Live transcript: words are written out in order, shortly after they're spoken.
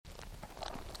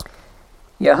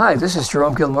Yeah, hi, this is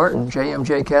Jerome Gilmartin,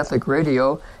 JMJ Catholic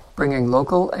Radio, bringing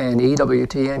local and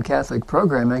EWTN Catholic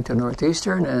programming to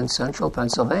northeastern and central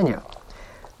Pennsylvania.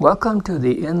 Welcome to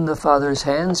the In the Father's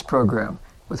Hands program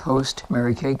with host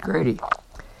Mary Kate Grady.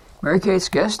 Mary Kate's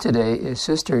guest today is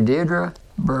Sister Deirdre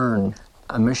Byrne,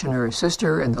 a missionary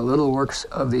sister in the Little Works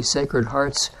of the Sacred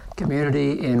Hearts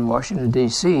community in Washington,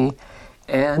 D.C.,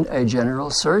 and a general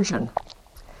surgeon.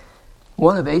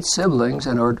 One of 8 siblings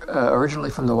and originally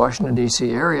from the Washington,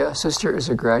 D.C. area, Sister is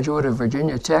a graduate of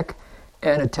Virginia Tech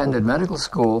and attended medical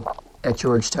school at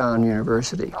Georgetown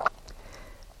University.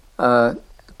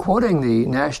 Quoting the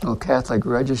National Catholic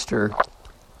Register,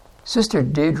 Sister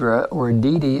Deirdre, or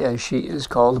Dee Dee as she is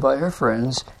called by her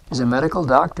friends, is a medical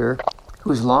doctor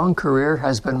whose long career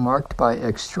has been marked by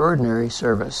extraordinary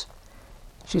service.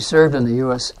 She served in the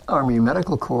U.S. Army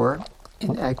Medical Corps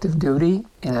in active duty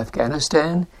in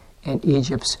Afghanistan and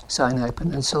Egypt's Sinai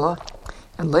Peninsula,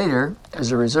 and later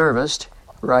as a reservist,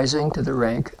 rising to the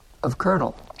rank of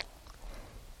colonel.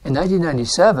 In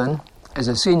 1997, as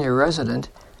a senior resident,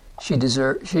 she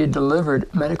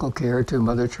delivered medical care to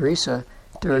Mother Teresa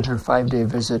during her 5-day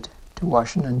visit to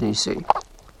Washington, D.C.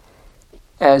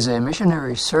 As a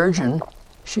missionary surgeon,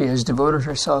 she has devoted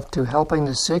herself to helping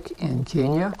the sick in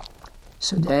Kenya,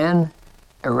 Sudan,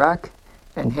 Iraq,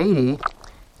 and Haiti,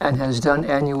 and has done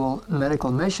annual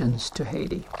medical missions to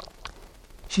Haiti.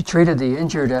 She treated the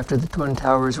injured after the Twin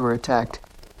Towers were attacked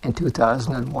in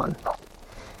 2001.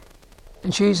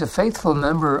 And she's a faithful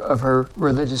member of her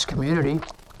religious community,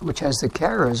 which has the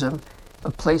charism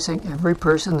of placing every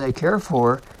person they care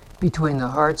for between the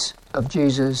hearts of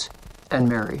Jesus and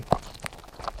Mary.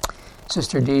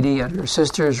 Sister Dee Dee and her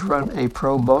sisters run a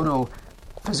pro bono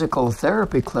physical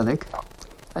therapy clinic,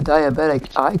 a diabetic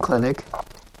eye clinic,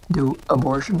 do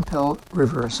abortion pill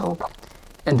reversal,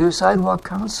 and do sidewalk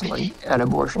counseling at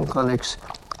abortion clinics,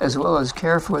 as well as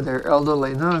care for their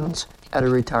elderly nuns at a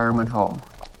retirement home.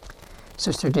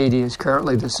 Sister Dee Dee is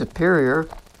currently the superior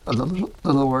of the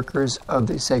Little Workers of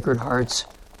the Sacred Hearts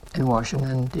in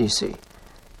Washington, D.C.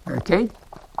 Mary Kate?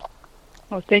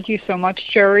 Well, thank you so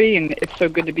much, Jerry, and it's so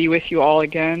good to be with you all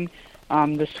again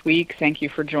this week. Thank you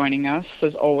for joining us,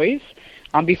 as always.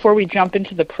 Before we jump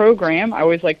into the program, I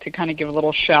always like to kind of give a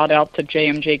little shout-out to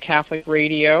JMJ Catholic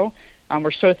Radio.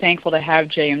 We're so thankful to have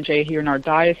JMJ here in our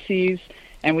diocese,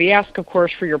 and we ask, of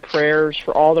course, for your prayers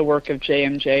for all the work of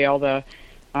JMJ, all the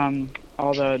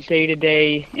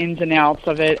day-to-day ins and outs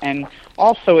of it, and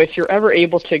also, if you're ever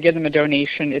able to give them a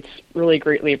donation, it's really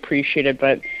greatly appreciated,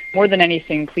 but more than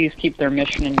anything, please keep their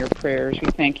mission in your prayers.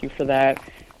 We thank you for that.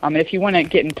 If you want to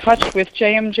get in touch with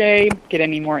JMJ, get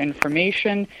any more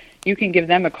information, you can give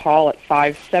them a call at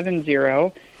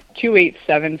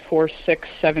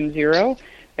 570-287-4670.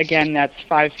 Again, that's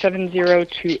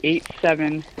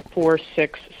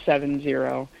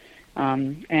 570-287-4670.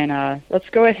 And let's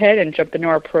go ahead and jump into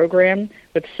our program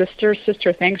with Sister.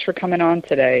 Sister, thanks for coming on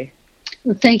today.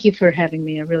 Well, thank you for having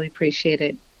me. I really appreciate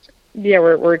it. Yeah,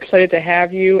 we're excited to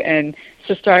have you. And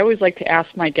Sister, I always like to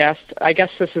ask my guests, I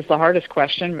guess this is the hardest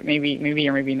question, but maybe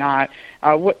or maybe not.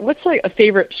 What's like a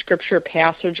favorite scripture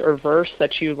passage or verse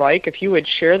that you like? If you would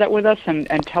share that with us and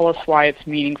tell us why it's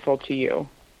meaningful to you.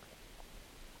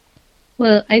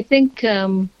 Well, I think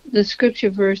the scripture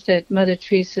verse that Mother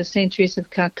Teresa, St. Teresa of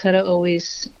Calcutta,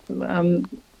 always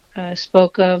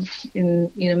spoke of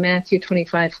in Matthew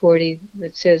 25:40,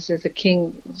 that says, "As the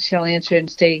king shall answer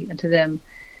and say unto them,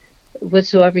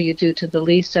 whatsoever you do to the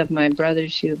least of my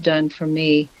brothers, you have done for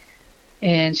me."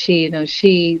 And she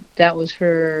that was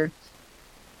her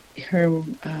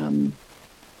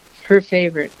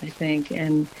favorite, I think,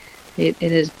 and it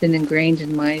has been ingrained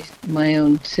in my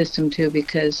own system too,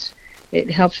 because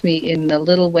it helps me in the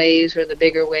little ways or the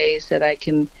bigger ways that I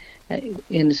can.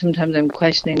 And sometimes I'm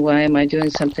questioning, why am I doing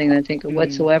something? And I think,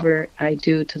 whatsoever I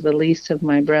do to the least of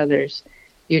my brothers,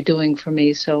 you're doing for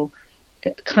me. So a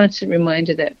constant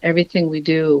reminder that everything we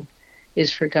do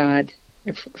is for God,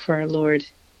 for our Lord.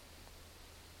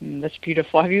 That's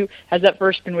beautiful. Has that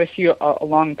verse been with you a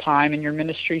long time in your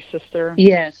ministry, Sister?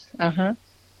 Yes.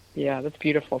 Yeah, that's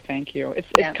beautiful. Thank you.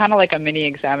 It's kind of like a mini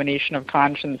examination of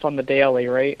conscience on the daily,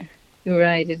 right?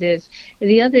 Right, it is.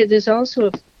 There's also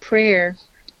a prayer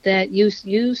that you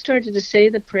started to say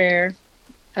the prayer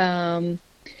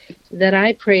that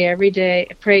I pray every day.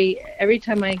 I pray every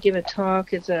time I give a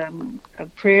talk. It's a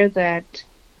prayer that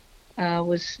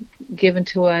was given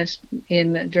to us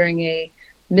during a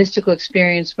mystical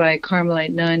experience by a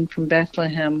Carmelite nun from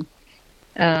Bethlehem.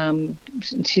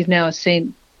 She's now a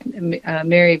Saint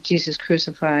Mary of Jesus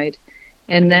Crucified.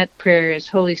 And that prayer is,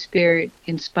 Holy Spirit,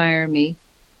 inspire me.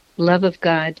 Love of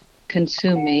God,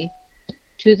 consume me.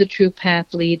 To the true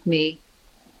path lead me.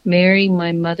 Mary,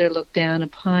 my mother, look down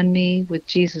upon me. With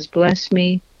Jesus, bless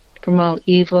me. From all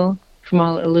evil, from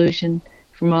all illusion,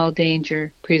 from all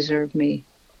danger, preserve me.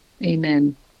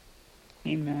 Amen.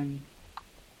 Amen.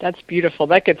 That's beautiful.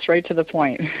 That gets right to the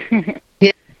point.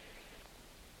 Yeah.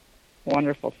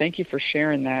 Wonderful. Thank you for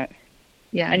sharing that.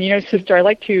 Yeah. And sister, I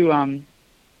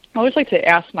always like to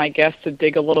ask my guests to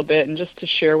dig a little bit and just to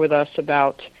share with us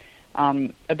about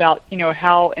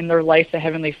how in their life the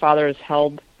Heavenly Father has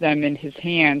held them in His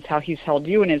hands, how He's held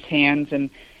you in His hands, and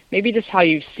maybe just how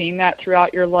you've seen that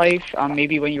throughout your life,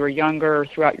 maybe when you were younger or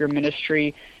throughout your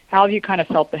ministry. How have you kind of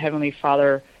felt the Heavenly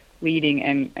Father leading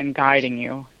and guiding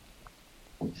you?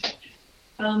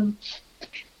 Well,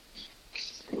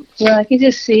 I can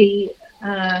just see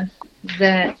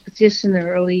that just in the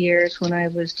early years when I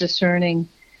was discerning,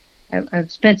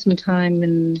 I've spent some time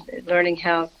in learning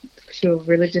how to a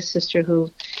religious sister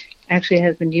who actually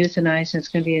has been euthanized, and it's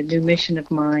going to be a new mission of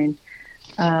mine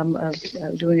of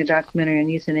doing a documentary on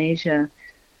euthanasia.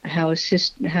 How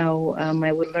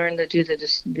I would learn to do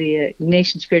the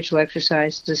Ignatian spiritual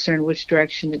exercise to discern which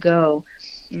direction to go,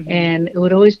 and it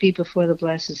would always be before the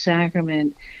Blessed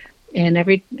Sacrament. And I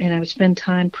would spend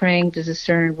time praying to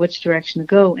discern which direction to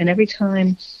go. And it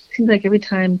seems like every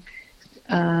time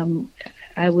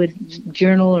I would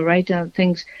journal or write down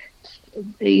things,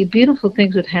 beautiful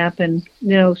things would happen.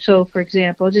 So for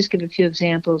example, I'll just give a few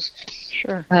examples.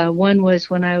 Sure. One was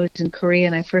when I was in Korea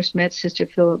and I first met Sister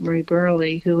Philip Marie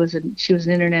Burley, she was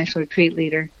an international retreat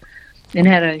leader and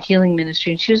had a healing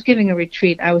ministry. And she was giving a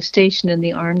retreat. I was stationed in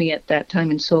the army at that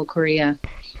time in Seoul, Korea.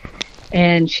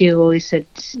 And she always said,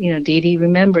 Dee Dee,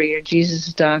 remember, you're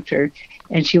Jesus' doctor.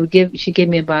 And she gave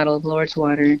me a bottle of Lord's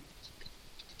water.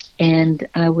 And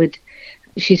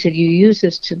she said, you use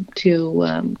this to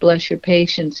bless your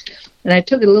patients. And I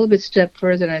took it a little bit step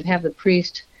further, and I'd have the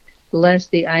priest bless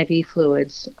the IV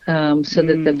fluids so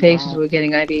that the patients were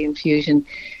getting IV infusion.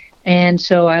 And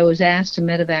so I was asked to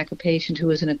medevac a patient who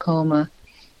was in a coma.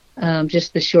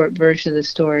 Just the short version of the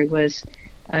story was,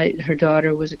 her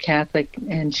daughter was a Catholic,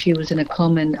 and she was in a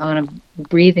coma on a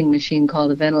breathing machine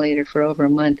called a ventilator for over a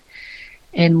month.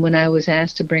 And when I was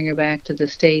asked to bring her back to the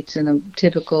States in a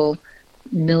typical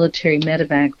military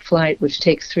medevac flight, which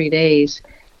takes 3 days,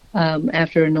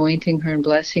 after anointing her and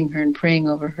blessing her and praying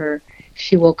over her,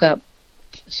 she woke up.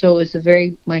 So it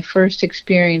was my first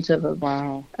experience of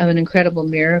an incredible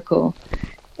miracle.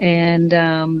 And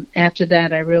after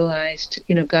that, I realized,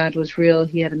 God was real.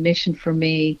 He had a mission for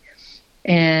me.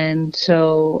 And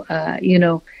so, I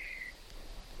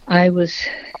was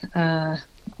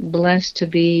blessed to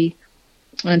be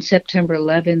on September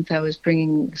 11th. I was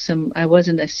bringing I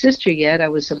wasn't a sister yet. I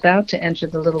was about to enter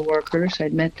the Little Workers.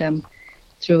 I'd met them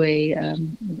through a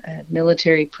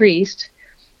military priest,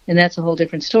 and that's a whole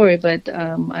different story. But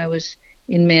I was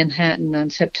in Manhattan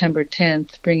on September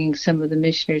 10th, bringing some of the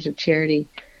missionaries of charity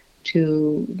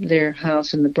to their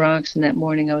house in the Bronx. And that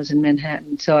morning I was in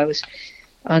Manhattan. So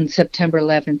on September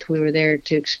 11th, we were there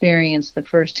to experience the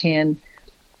firsthand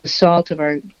assault of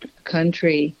our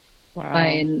country by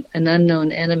an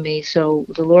unknown enemy. So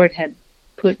the Lord had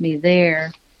put me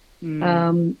there.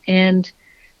 And,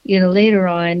 later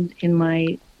on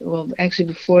actually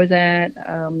before that,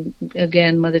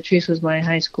 again, Mother Teresa was my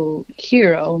high school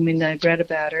hero. I'd read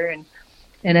about her.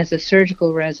 And as a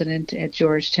surgical resident at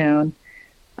Georgetown,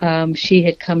 she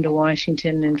had come to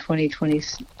Washington in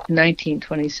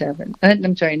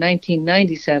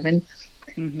 1997.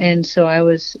 And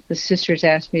so the sisters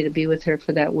asked me to be with her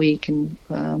for that week and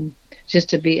just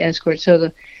to be escort.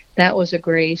 So that was a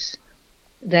grace.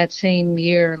 That same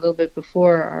year, a little bit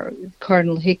before, our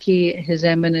Cardinal Hickey, His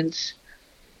Eminence,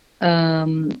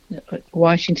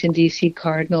 Washington, D.C.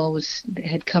 Cardinal,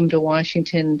 had come to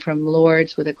Washington from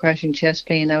Lourdes with a crushing chest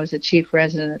pain. I was the chief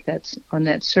resident on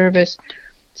that service.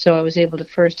 So I was able to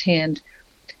firsthand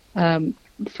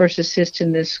first assist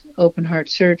in this open heart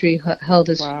surgery, held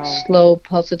his slow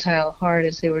pulsatile heart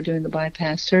as they were doing the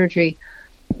bypass surgery.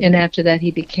 And after that,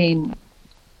 he became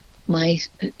my,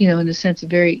 in a sense,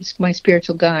 my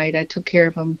spiritual guide. I took care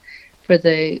of him for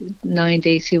the 9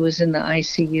 days he was in the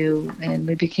ICU, and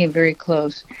we became very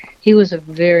close. He was a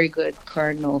very good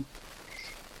cardinal.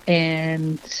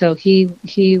 And so he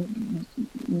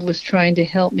was trying to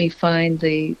help me find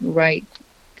the right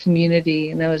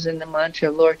community, and that was in the mantra,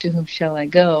 Lord, to whom shall I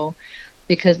go?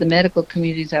 Because the medical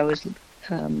communities I was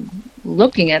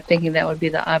looking at, thinking that would be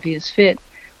the obvious fit,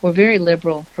 were very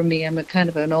liberal for me. I'm a kind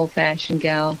of an old-fashioned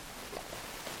gal.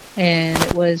 And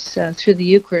it was through the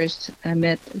Eucharist I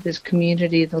met this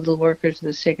community, the Little Workers of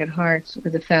the Sacred Hearts,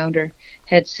 where the founder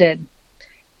had said,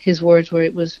 his words were,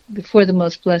 it was before the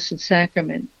most blessed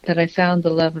sacrament that I found the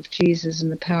love of Jesus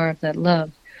and the power of that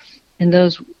love. And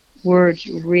those words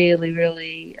really,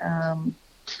 really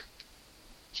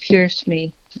pierced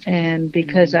me. And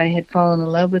because I had fallen in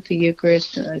love with the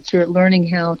Eucharist, through learning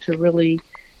how to really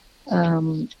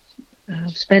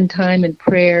spend time in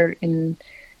prayer,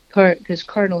 because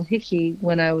Cardinal Hickey,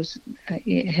 when I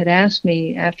had asked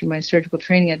me after my surgical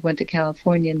training, I went to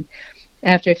California, and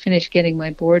after I finished getting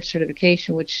my board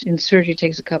certification, which in surgery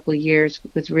takes a couple of years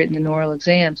with written and oral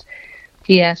exams,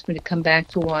 he asked me to come back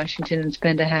to Washington and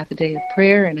spend a half a day of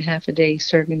prayer and a half a day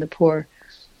serving the poor.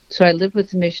 So I lived with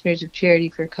the Missionaries of Charity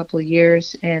for a couple of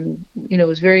years, and it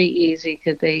was very easy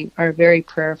because they are a very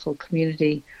prayerful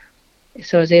community.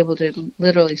 So I was able to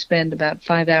literally spend about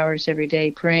 5 hours every day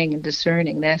praying and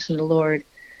discerning and asking the Lord,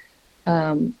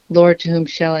 Lord, to whom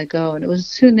shall I go? And it was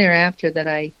soon thereafter that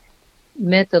I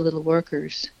met the little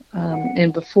workers.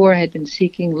 And before I had been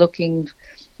seeking, looking,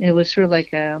 and it was sort of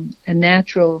like a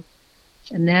natural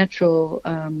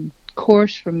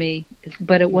course for me,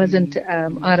 but it wasn't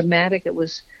automatic. It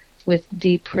was with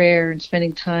deep prayer and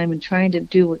spending time and trying to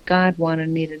do what God wanted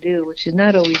me to do, which is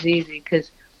not always easy,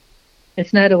 because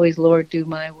it's not always, Lord, do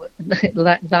my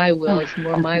thy will. It's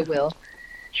more my will.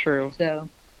 True. So,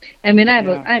 I mean, I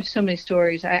have so many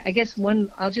stories. I guess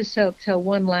I'll just tell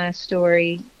one last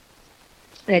story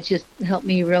that just helped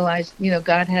me realize,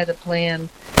 God had a plan.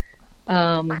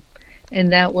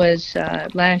 And that was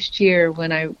last year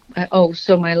when I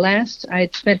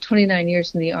had spent 29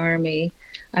 years in the Army.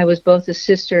 I was both a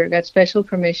sister, got special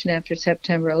permission after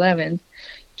September 11th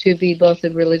to be both a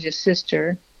religious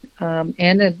sister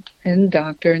and a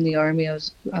doctor in the Army. I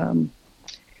was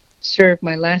served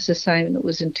my last assignment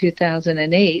was in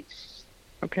 2008.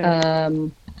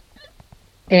 Okay.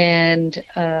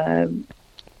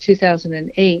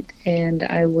 2008, and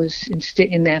I was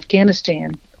in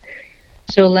Afghanistan.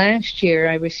 So last year,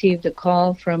 I received a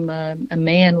call from a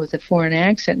man with a foreign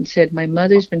accent and said, "My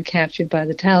mother's been captured by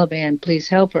the Taliban. Please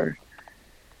help her."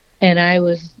 And I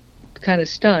was kind of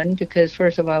stunned because,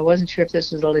 first of all, I wasn't sure if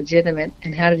this was legitimate,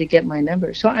 and how did he get my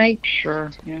number? So I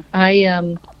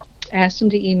asked him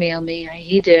to email me.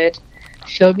 He did.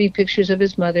 Showed me pictures of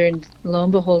his mother, and lo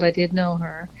and behold, I did know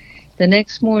her. The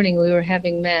next morning, we were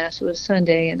having Mass. It was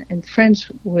Sunday, and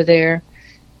friends were there.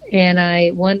 And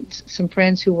I want some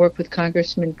friends who work with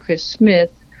Congressman Chris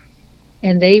Smith,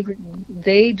 and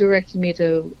they directed me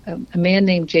to a man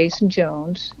named Jason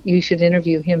Jones. You should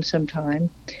interview him sometime.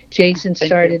 Jason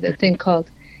started a thing called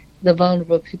the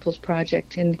Vulnerable People's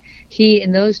Project, and he,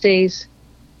 in those days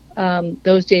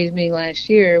meaning last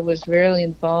year, was really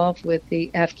involved with the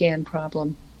Afghan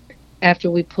problem. After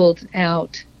we pulled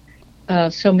out,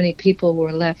 so many people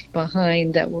were left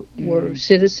behind that were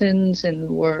citizens and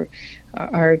were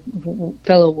our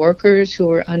fellow workers who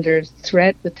were under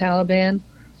threat with Taliban.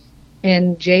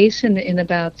 And Jason, in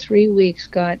about 3 weeks,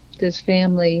 got this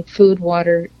family food,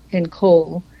 water, and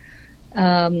coal.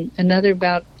 Another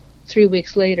about 3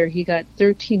 weeks later, he got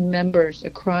 13 members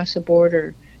across a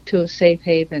border to a safe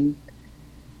haven.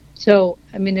 So,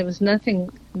 I mean, it was nothing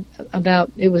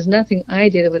I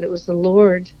did, but it was the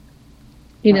Lord.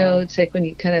 It's like when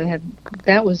you kind of had,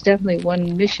 that was definitely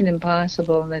one mission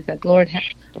impossible. And I thought, Lord,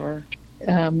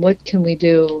 what can we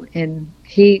do? And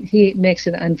he makes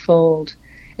it unfold.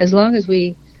 As long as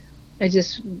I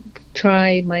just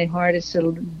try my hardest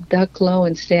to duck low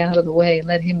and stay out of the way and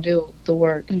let him do the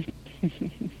work.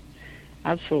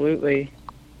 Absolutely.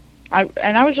 I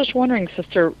was just wondering,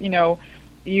 Sister,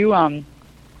 you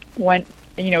went,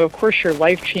 of course your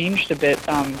life changed a bit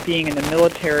being in the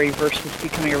military versus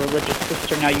becoming a religious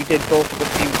sister. Now you did both at the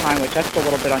same time, which that's a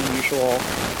little bit unusual.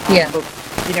 Yeah. But,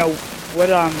 what,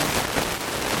 how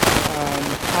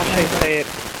should I say it?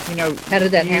 How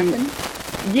did that happen?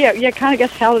 Yeah, kind of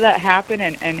guess how did that happen,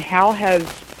 and how has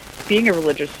being a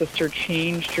religious sister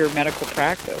changed your medical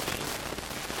practice?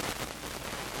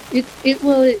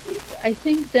 I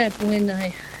think that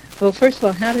first of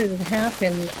all, how did it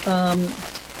happen?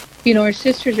 Our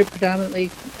sisters are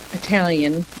predominantly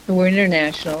Italian, and we're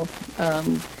international.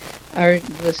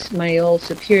 My old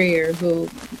superior, who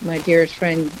my dearest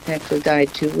friend actually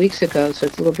died 2 weeks ago, so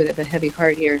it's a little bit of a heavy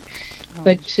heart here.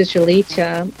 But Sister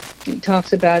Licha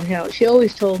talks about how she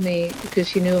always told me, because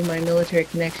she knew of my military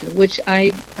connection, which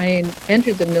I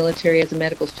entered the military as a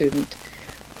medical student,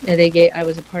 and I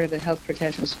was a part of the Health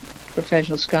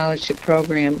Professional Scholarship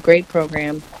Program, great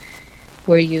program,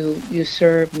 where you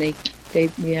serve and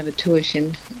you have a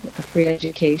tuition, a free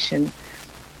education.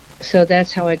 So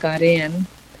that's how I got in.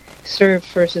 Served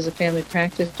first as a family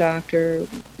practice doctor,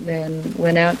 then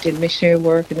went out, did missionary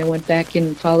work, and then went back in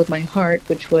and followed my heart,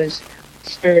 which was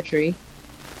surgery.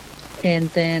 And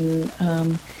then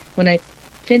when I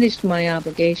finished my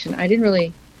obligation, I didn't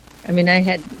really I mean, I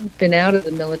had been out of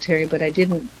the military, but I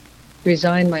didn't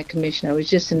resign my commission. I was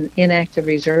just an inactive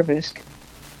reservist.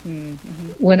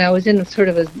 Mm-hmm. When I was in sort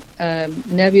of a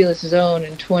nebulous zone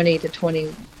in 20 to 20,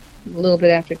 a little bit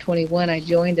after 21, I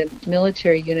joined a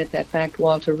military unit that backed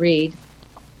Walter Reed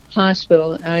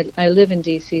Hospital. I live in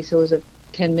D.C., so it was a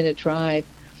 10-minute drive.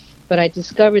 But I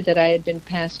discovered that I had been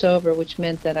passed over, which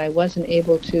meant that I wasn't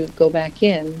able to go back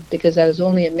in because I was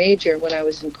only a major when I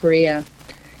was in Korea.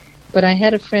 But I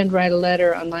had a friend write a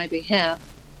letter on my behalf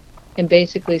and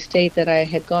basically state that I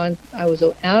was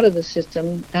out of the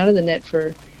system, out of the net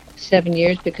for 7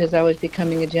 years because I was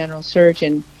becoming a general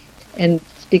surgeon. And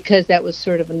because that was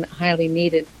sort of a highly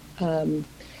needed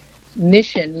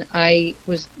mission, I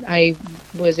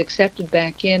was accepted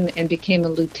back in and became a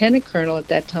lieutenant colonel at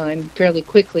that time fairly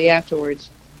quickly afterwards.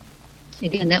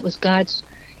 Again, that was God's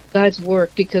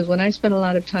work, because when I spent a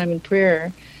lot of time in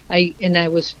prayer, I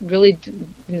was really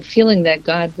feeling that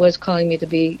God was calling me to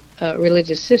be a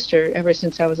religious sister ever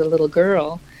since I was a little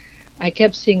girl. I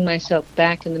kept seeing myself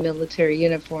back in the military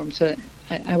uniform. So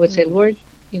I would say, Lord,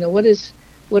 what is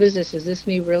this? Is this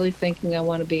me really thinking I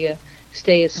want to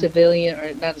stay a civilian,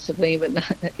 or not a civilian, but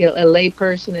not a lay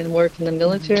person and work in the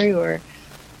military, or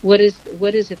what is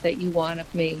it that you want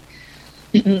of me?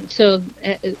 So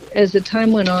as the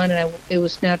time went on, and it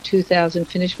was now 2000,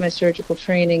 finished my surgical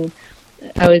training,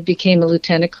 I became a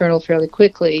lieutenant colonel fairly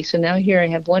quickly. So now here I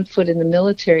have one foot in the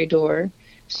military door,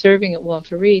 serving at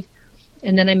Walter Reed,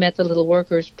 and then I met the little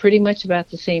workers pretty much about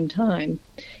the same time.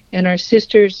 And our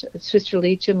Sister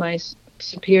Lecha, my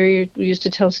superior, used to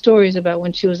tell stories about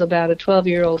when she was about a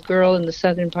 12-year-old girl in the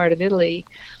southern part of Italy.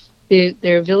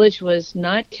 Their village was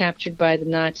not captured by the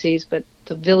Nazis, but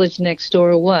the village next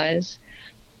door was.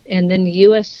 And then the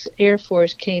U.S. Air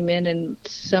Force came in and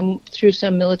through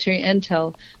some military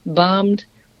intel, bombed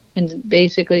and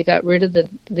basically got rid of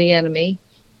the enemy.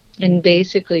 And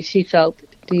basically she felt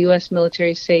the U.S.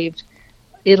 military saved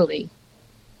Italy.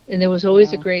 And there was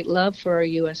always a great love for our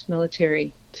U.S.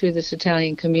 military through this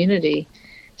Italian community.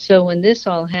 So when this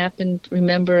all happened,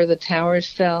 remember, the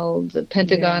towers fell, the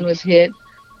Pentagon was hit,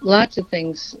 lots of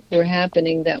things were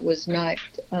happening that was not,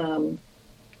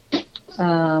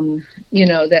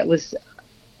 that was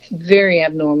very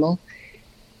abnormal.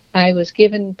 I was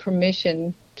given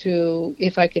permission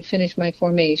if I could finish my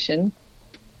formation,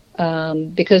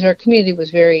 because our community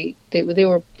was they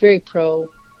were very pro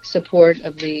support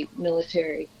of the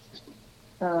military.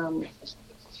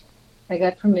 I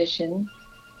got permission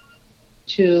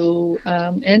to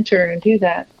enter and do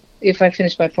that if I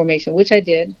finished my formation, which I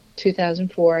did.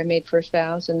 2004, I made first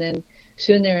vows, and then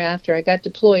soon thereafter, I got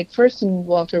deployed first in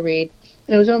Walter Reed,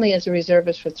 and it was only as a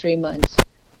reservist for 3 months.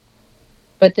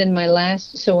 But then when I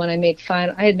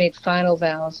had made final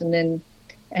vows, and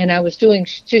I was doing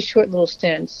just short little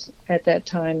stints at that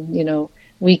time,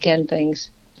 weekend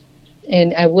things.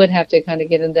 And I would have to kind of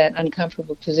get in that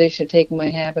uncomfortable position of taking my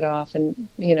habit off and,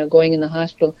 going in the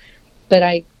hospital.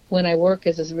 But when I work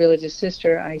as a religious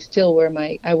sister, I still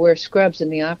wear scrubs in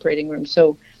the operating room.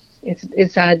 So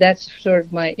that's sort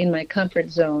of in my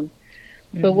comfort zone.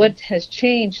 Mm-hmm. But what has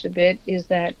changed a bit is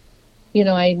that,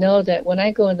 I know that when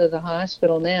I go into the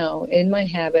hospital now, in my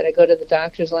habit, I go to the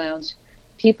doctor's lounge,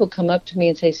 people come up to me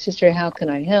and say, "Sister, how can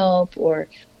I help?" Or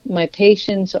my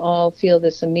patients all feel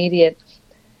this immediate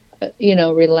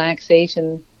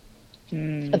relaxation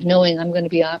of knowing I'm going to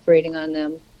be operating on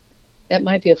them. That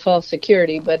might be a false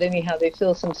security, but anyhow, they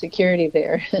feel some security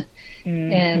there.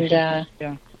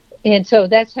 And so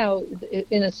that's how,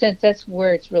 in a sense, that's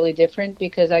where it's really different,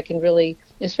 because I can really,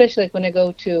 especially like when I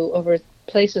go to over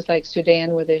places like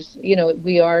Sudan, where there's,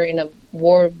 we are in a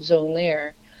war zone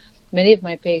there. Many of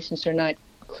my patients are not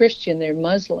Christian, they're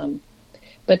Muslim,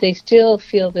 but they still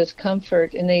feel this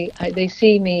comfort, and they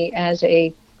see me as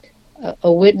a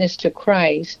witness to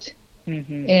Christ.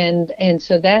 Mm-hmm. And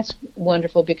so that's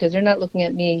wonderful, because they're not looking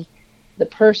at me, the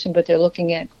person, but they're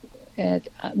looking at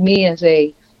me as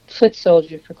a foot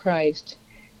soldier for Christ.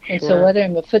 And so whether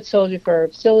I'm a foot soldier for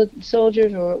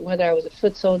soldiers or whether I was a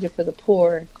foot soldier for the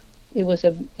poor, it was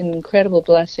an incredible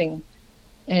blessing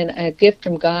and a gift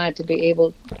from God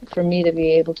for me to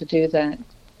be able to do that.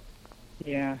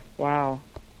 Yeah, wow.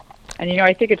 And,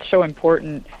 I think it's so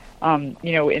important.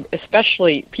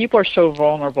 Especially people are so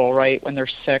vulnerable, right, when they're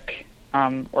sick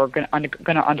or going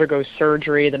to undergo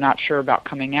surgery. They're not sure about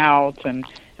coming out and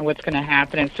what's going to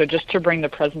happen. And so just to bring the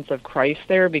presence of Christ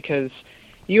there, because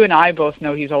you and I both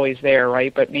know he's always there,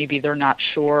 right, but maybe they're not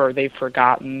sure, or they've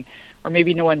forgotten, or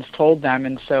maybe no one's told them.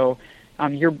 And so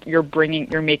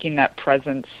you're making that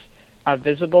presence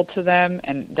visible to them,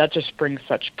 and that just brings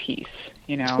such peace,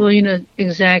 you know. Well,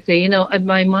 exactly.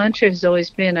 My mantra has always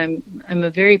been I'm a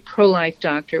very pro-life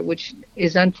doctor, which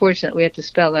is unfortunate. We have to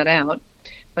spell that out.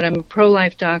 But I'm a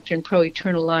pro-life doctor and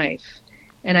pro-eternal life.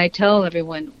 And I tell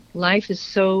everyone, life is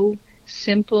so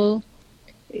simple.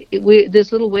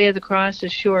 This little way of the cross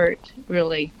is short,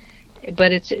 really.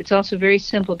 But it's also very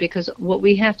simple, because what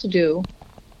we have to do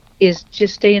is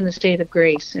just stay in the state of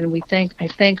grace. And I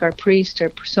thank our priests, our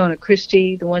persona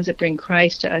Christi, the ones that bring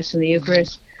Christ to us in the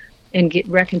Eucharist, and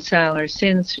reconcile our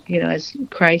sins, as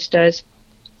Christ does.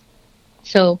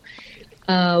 So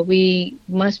we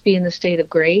must be in the state of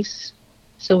grace,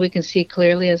 so we can see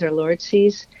clearly as our Lord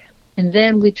sees. And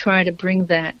then we try to bring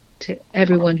that to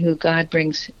everyone who God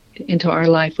brings into our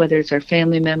life, whether it's our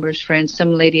family members, friends,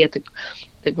 some lady at the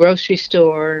grocery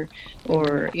store,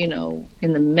 or, in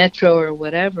the metro or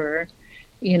whatever,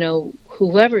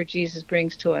 whoever Jesus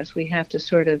brings to us, we have to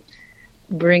sort of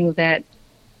bring that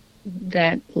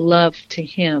love to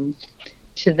him,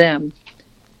 to them.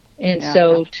 And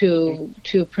so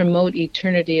to promote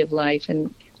eternity of life,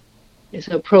 and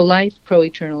so pro-life,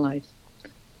 pro-eternal life.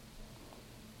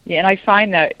 Yeah, and I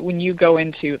find that when you go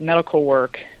into medical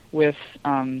work with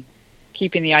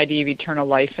keeping the idea of eternal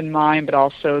life in mind, but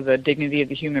also the dignity of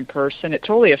the human person, it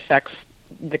totally affects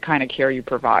the kind of care you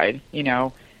provide,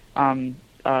 trying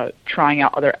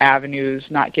out other avenues,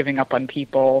 not giving up on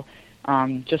people,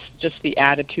 just the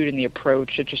attitude and the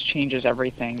approach, it just changes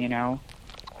everything,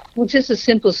 Well, just a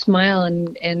simple smile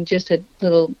and just a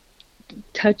little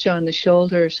touch on the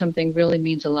shoulder or something really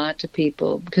means a lot to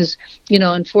people, because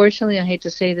unfortunately, I hate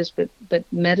to say this, but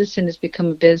medicine has become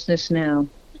a business now,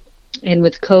 and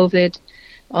with COVID,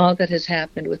 all that has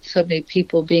happened with so many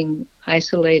people being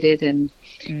isolated and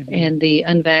the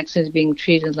unvaccinated being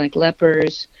treated like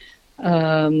lepers,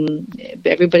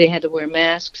 everybody had to wear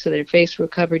masks so their face were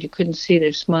covered, you couldn't see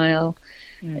their smile.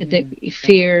 The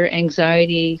fear,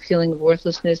 anxiety, feeling of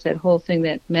worthlessness, that whole thing,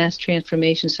 that mass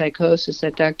transformation psychosis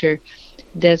that Dr.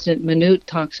 Desmond Minute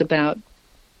talks about,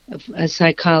 a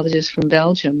psychologist from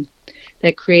Belgium,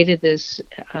 that created this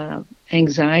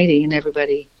anxiety in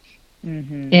everybody.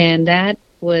 And that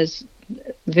was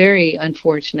very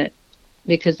unfortunate,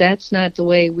 because that's not the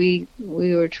way we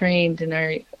were trained in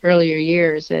our earlier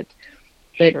years.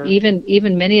 But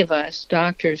even many of us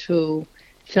doctors who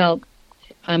felt,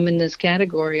 I'm in this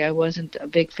category, I wasn't a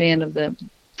big fan of I'm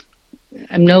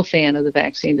no fan of the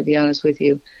vaccine, to be honest with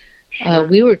you.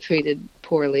 We were treated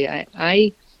poorly.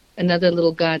 Another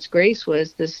little God's grace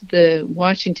was the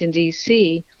Washington,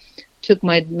 D.C. took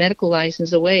my medical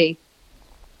license away.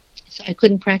 So I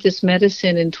couldn't practice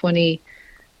medicine in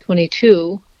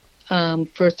 2022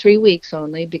 for 3 weeks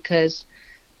only, because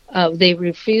they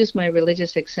refused my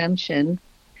religious exemption.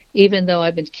 Even though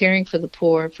I've been caring for the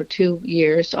poor for 2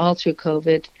 years, all through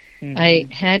COVID, I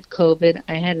had COVID.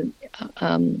 I had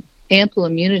ample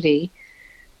immunity,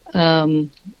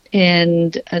 and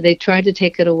they tried to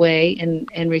take it away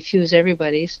and refuse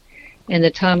everybody's. And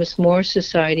the Thomas More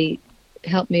Society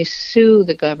helped me sue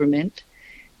the government.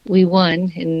 We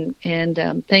won, and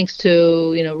thanks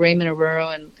to Raymond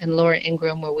Arroyo and Laura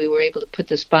Ingram, where we were able to put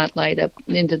the spotlight up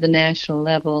into the national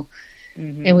level.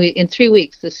 And in 3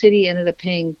 weeks, the city ended up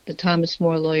paying the Thomas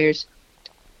More lawyers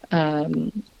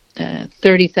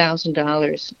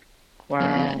 $30,000.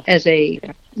 Wow! As a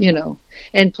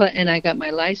and I got my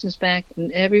license back, and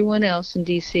everyone else in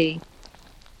D.C.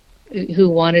 who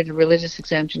wanted a religious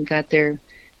exemption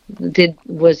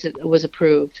was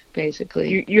approved,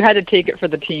 basically. You had to take it for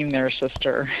the team there,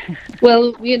 sister.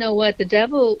 Well, you know what? The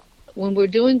devil, when we're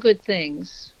doing good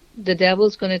things, the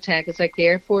devil's going to attack. It's like the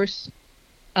Air Force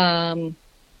pilots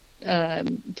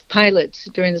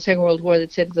during the Second World War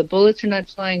that said, if the bullets are not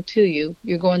flying to you,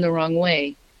 you're going the wrong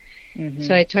way.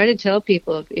 So I try to tell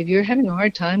people, if you're having a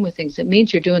hard time with things, it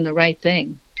means you're doing the right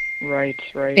thing. Right.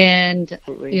 And,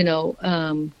 Absolutely.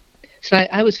 So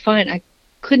I was fine. I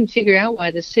couldn't figure out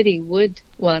why the city would,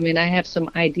 I have some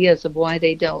ideas of why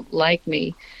they don't like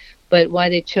me, but why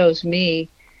they chose me.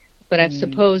 But I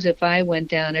suppose if I went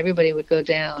down, everybody would go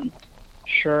down.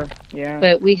 Sure. Yeah.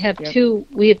 But we have two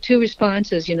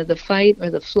responses, the fight or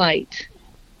the flight.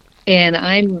 And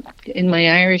I'm in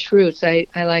my Irish roots. I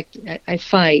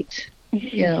fight,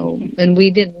 and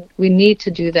we need to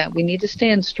do that. We need to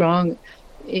stand strong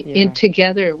in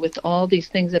together with all these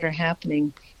things that are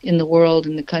happening in the world,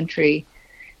 in the country.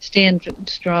 Stand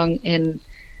strong and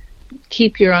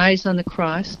keep your eyes on the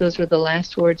cross. Those were the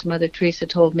last words Mother Teresa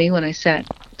told me when I sat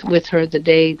with her the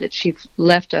day that she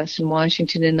left us in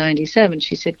Washington in 1997.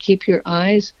 She said, keep your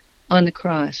eyes on the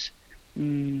cross.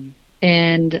 And,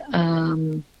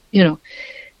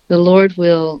 the Lord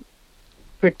will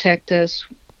protect us,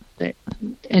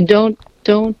 and don't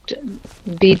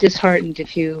be disheartened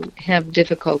if you have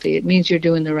difficulty. It means you're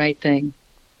doing the right thing.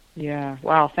 Yeah.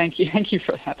 Wow. Thank you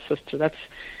for that, sister.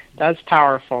 That's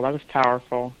powerful. That was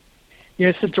powerful. You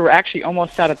know, sister, we're actually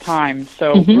almost out of time.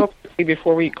 So real quickly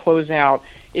before we close out,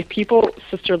 if people,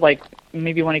 sister, like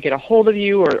maybe want to get a hold of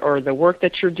you or the work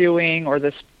that you're doing or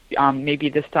this maybe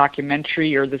this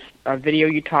documentary or this video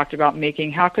you talked about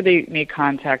making, how could they make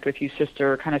contact with you,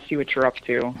 sister, or kind of see what you're up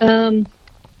to?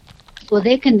 Well,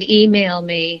 they can email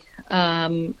me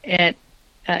at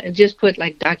just put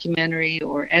like documentary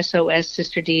or SOS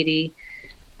Sister Dee.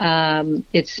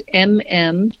 It's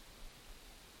MM,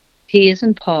 P as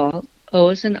in Paul, O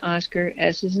as in Oscar,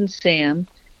 S as in Sam,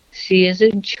 C as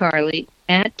in Charlie,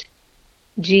 at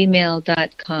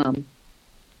gmail.com.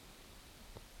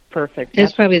 Perfect.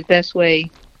 That's probably the best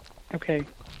way. Okay.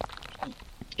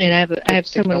 And I have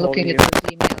someone looking at those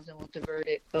emails and will divert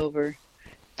it over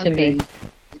to me.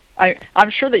 I'm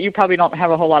sure that you probably don't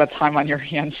have a whole lot of time on your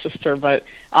hands, sister, but,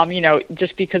 you know,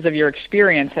 just because of your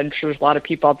experience, I'm sure there's a lot of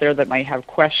people out there that might have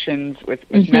questions with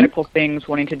medical things,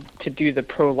 wanting to do the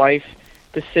pro-life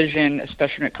decision,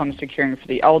 especially when it comes to caring for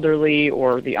the elderly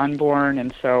or the unborn.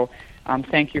 And so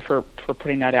thank you for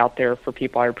putting that out there for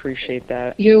people. I appreciate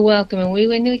that. You're welcome. And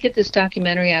when we get this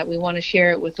documentary out, we want to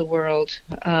share it with the world.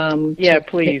 Yeah,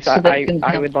 please. So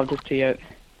I would love to see it.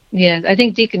 Yeah, I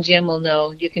think Deacon Jim will know.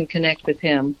 You can connect with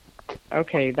him.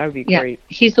 Okay, that would be great.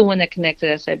 He's the one that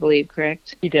connected us, I believe,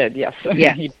 correct? He did, yes.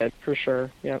 Yeah. He did, for sure.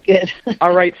 Yep. Good.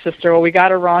 All right, sister. Well, we got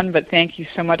to run, but thank you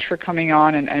so much for coming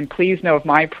on. And please know of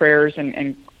my prayers,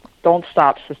 and don't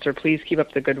stop, sister. Please keep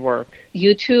up the good work.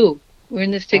 You too. We're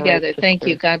in this together. Right, thank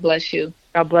you. God bless you.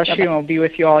 God bless Bye-bye. you, and we'll be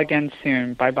with you all again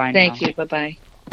soon. Bye-bye now. Thank you. Bye-bye.